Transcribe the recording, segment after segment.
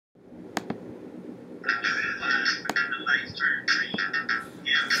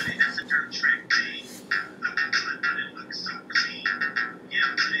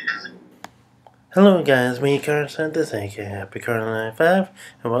Hello guys, me Carson, this is Happy Car95,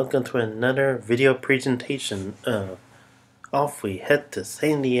 and welcome to another video presentation of Off We Head to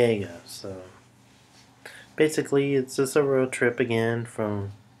San Diego. So basically it's just a road trip again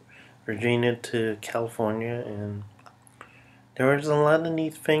from Virginia to California, and there was a lot of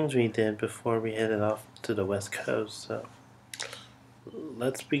neat things we did before we headed off to the west coast. So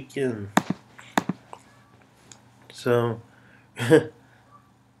let's begin. So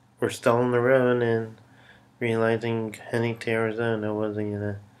we're still on the road and realizing heading to Arizona wasn't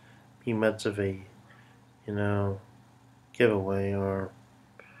gonna be much of a, giveaway or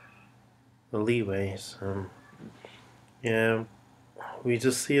a leeway. So yeah, we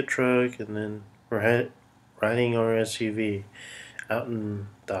just see a truck and then we're riding our SUV out in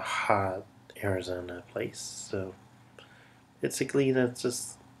the hot Arizona place. So basically that's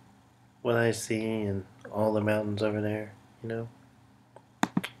just what I see and all the mountains over there,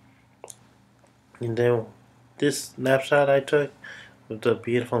 And then this snapshot I took of the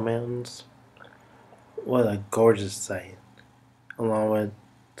beautiful mountains, what a gorgeous sight, along with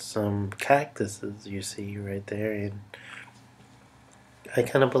some cactuses you see right there. And I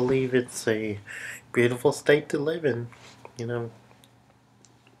kind of believe it's a beautiful state to live in, you know.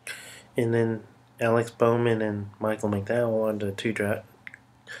 And then Alex Bowman and Michael McDowell are the two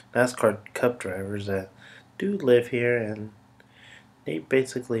NASCAR Cup drivers that do live here, and they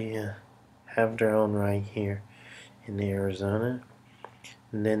basically have their own right here in Arizona.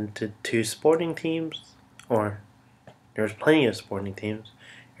 And then the two sporting teams, or there's plenty of sporting teams: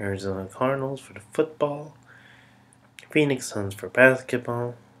 Arizona Cardinals for the football, Phoenix Suns for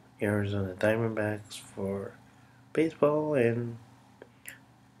basketball, Arizona Diamondbacks for baseball, and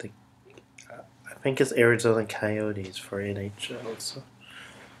I think it's Arizona Coyotes for NHL. So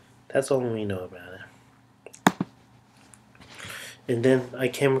that's all we know about it. And then I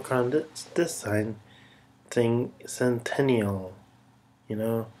came across this sign thing, Centennial,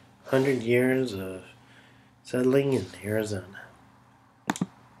 100 years of settling in Arizona.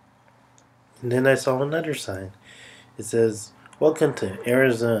 And then I saw another sign. It says, "Welcome to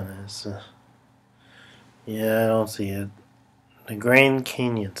Arizona." So, yeah, I don't see it. The Grand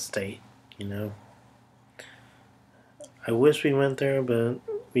Canyon State, I wish we went there, but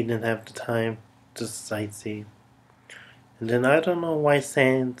we didn't have the time to sightsee. And then I don't know why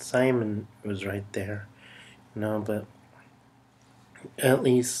Simon was right there, but at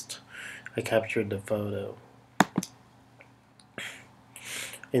least I captured the photo.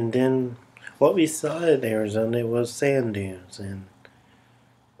 And then what we saw in Arizona was sand dunes, and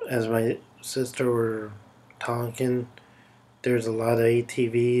as my sister were talking, there's a lot of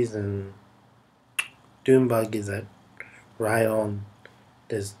ATVs and dune buggies that ride on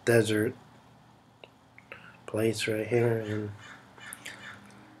this desert place right here, and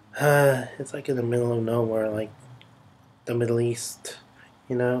it's like in the middle of nowhere, like the Middle East,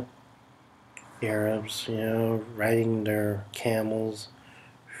 Arabs, riding their camels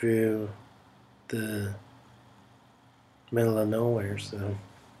through the middle of nowhere. So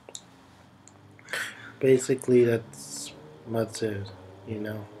basically that's much it,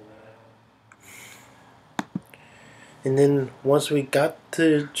 And then once we got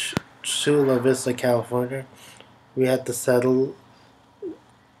to Chula Vista, California, we had to settle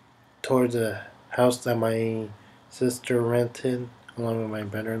towards a house that my sister rented along with my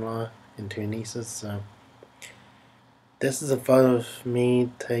brother-in-law and two nieces. So this is a photo of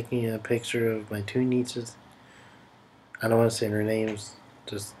me taking a picture of my two nieces. I don't want to say their names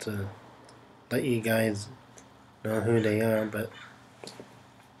just to let you guys know who they are, but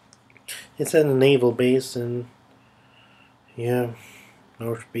it's at a naval base, and yeah,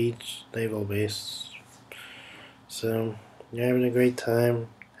 North Beach Naval Base. So you're having a great time,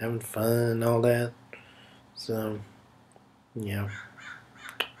 having fun and all that. So yeah.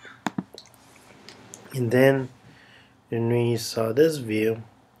 And then when we saw this view,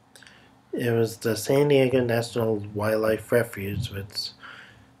 it was the San Diego National Wildlife Refuge, which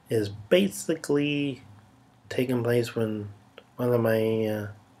is basically taking place when one of my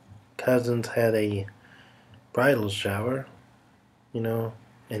cousins had a bridal shower,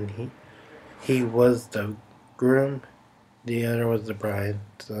 and he was the groom, the other was the bride.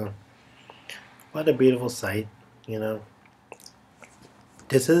 So what a beautiful sight,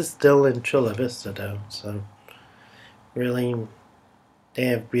 This is still in Chula Vista though, so really they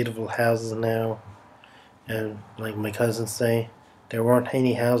have beautiful houses now, and like my cousins say, there weren't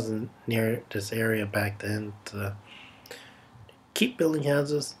any houses near this area back then. So keep building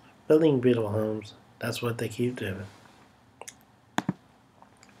houses, building beautiful homes. That's what they keep doing.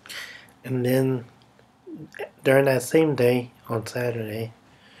 And then during that same day, on Saturday,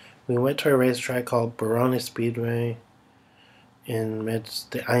 We went to a racetrack called Barona Speedway, in which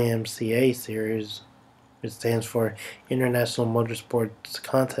the IMCA series, which stands for International Motorsports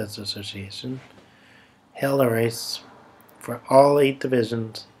Contest Association, held a race for all 8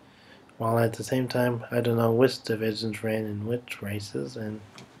 divisions, while at the same time, I don't know which divisions ran in which races, and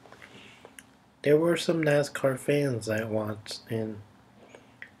there were some NASCAR fans that watched, and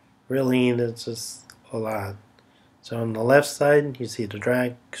really it's just a lot. So on the left side, you see the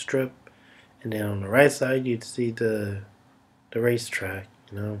drag strip, and then on the right side, you'd see the racetrack,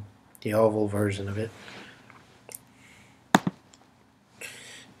 the oval version of it.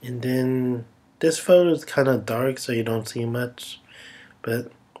 And then this photo is kind of dark, so you don't see much,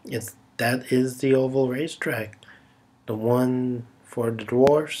 but that is the oval racetrack, the one for the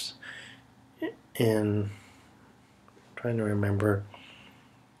dwarfs. And I'm trying to remember,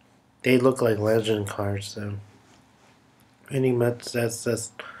 they look like legend cars, so pretty much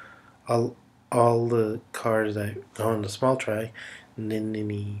that's all the cars that go on the small track. And then in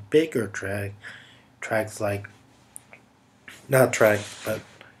the bigger tracks like, not track, but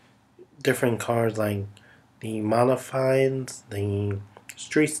different cars like the modifieds, the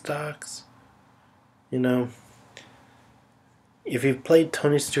street stocks. If you've played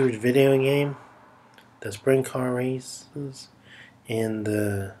Tony Stewart's video game, the sprint car races and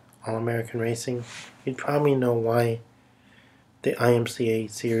the All-American Racing, you'd probably know why the IMCA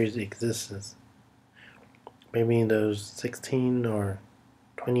series exists. Maybe those 16 or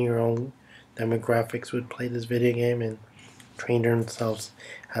 20-year-old demographics would play this video game and train themselves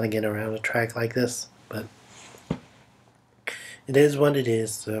how to get around a track like this. But it is what it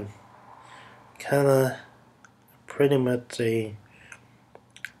is. So kind of pretty much a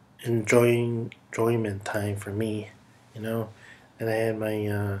enjoyment time for me, and I had my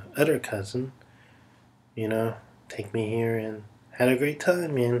other cousin, take me here and had a great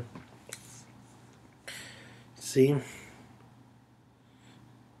time, man. See,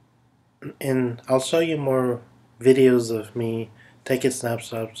 and I'll show you more videos of me taking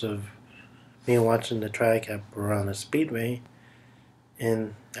snapshots of me watching the track at Barona Speedway,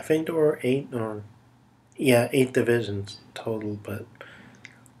 and I think there were 8 divisions total, but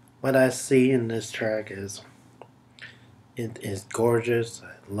what I see in this track is, it is gorgeous.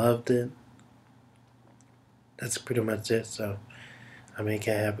 I loved it. That's pretty much it. So I make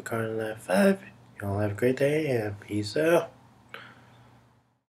a happy car in that 5. You all have a great day and peace out.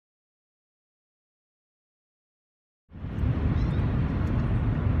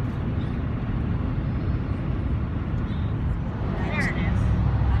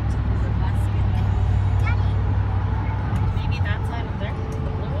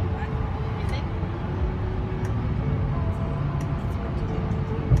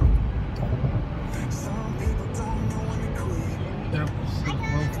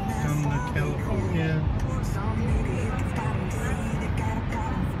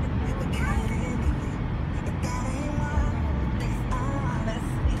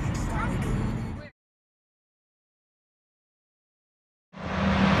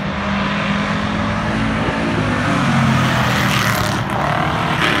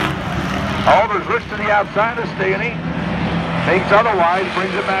 Alders looks to the outside of Staley. Thinks otherwise,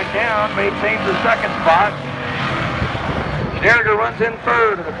 brings it back down, maintains the 2nd spot. Sandiego runs in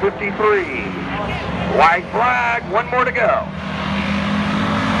 3rd at the 53. White flag, 1 more to go.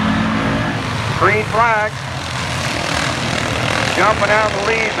 Green flag. Jumping out of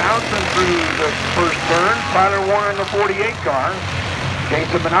the lead, bouncing through the first turn. Tyler Warner in the 48 car.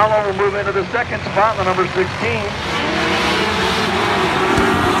 Jason Manalo will move into the 2nd spot, the number 16.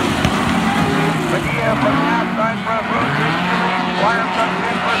 Padilla from the outside front row. Wire comes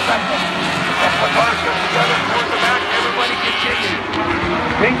in for 2nd. As the cars come together towards the back, everybody continues.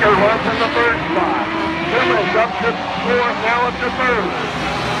 Pinker was in the 3rd spot. Simmons up to 4th, now up to 3rd.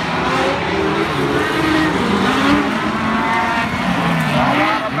 A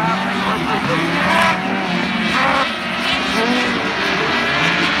lot of battling for position.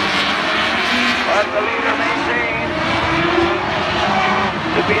 But the leader maintains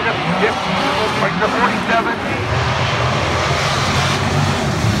to be the 47.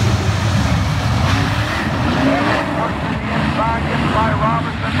 Inside, gets by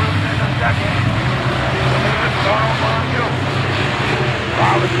Robinson, moves into 2nd. The leader, Carl Montiel.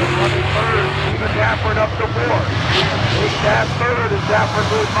 Robinson running 3rd. Stephen Dafford up to 4th. Big Dad 3rd as Dafford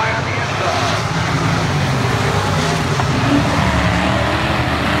moves by on the inside.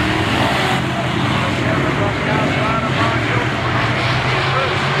 Evans on the outside of Montiel.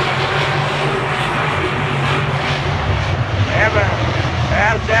 Evans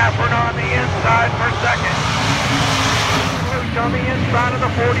has Dafford on the inside for 2nd. Refuge on the inside of the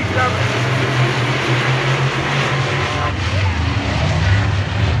 47.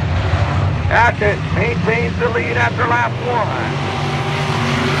 Hackett maintains the lead after lap 1.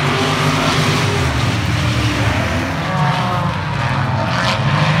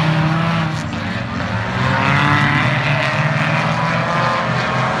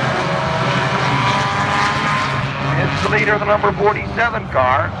 It's the leader of the number 47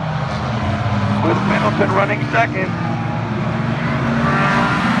 car, with Middleton running second.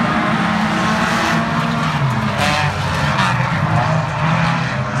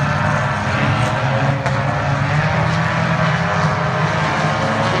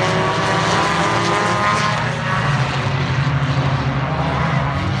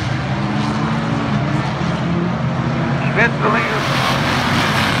 Schmidt's the leader.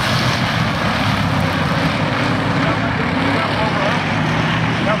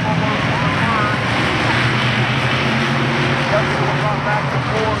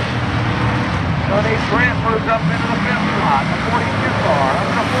 Sonny Grant moves up into the 5th slot, the 42 car, up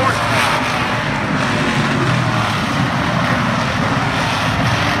to 4th.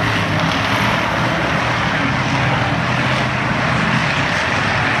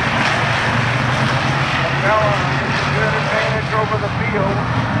 Capella gets a good advantage over the field,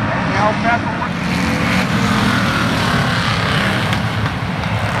 and now Pepperwood.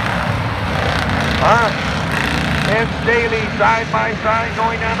 And Staley side by side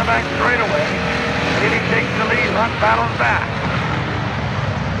going down the back straightaway. Staley takes the lead, Hunt battles back.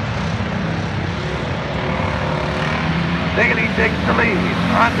 Staley takes the lead,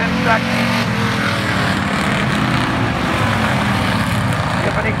 Hunt in second.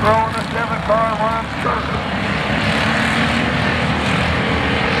 Tiffany Crow in the 7 car runs third.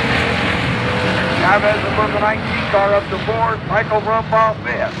 Chavez in the 19 car up to 4th, Michael Rumbaugh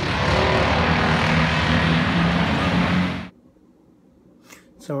 5th.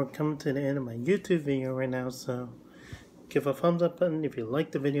 So we're coming to the end of my YouTube video right now, so give a thumbs up button if you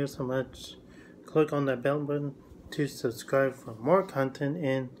like the video so much. Click on that bell button to subscribe for more content,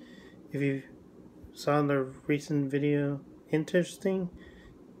 and if you saw the recent video interesting,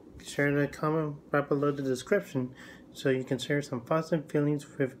 share the comment right below the description so you can share some thoughts and feelings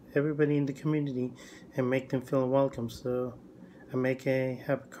with everybody in the community and make them feel welcome. So I make a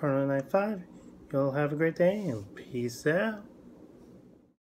happy Corona Night 5. Y'all have a great day and peace out.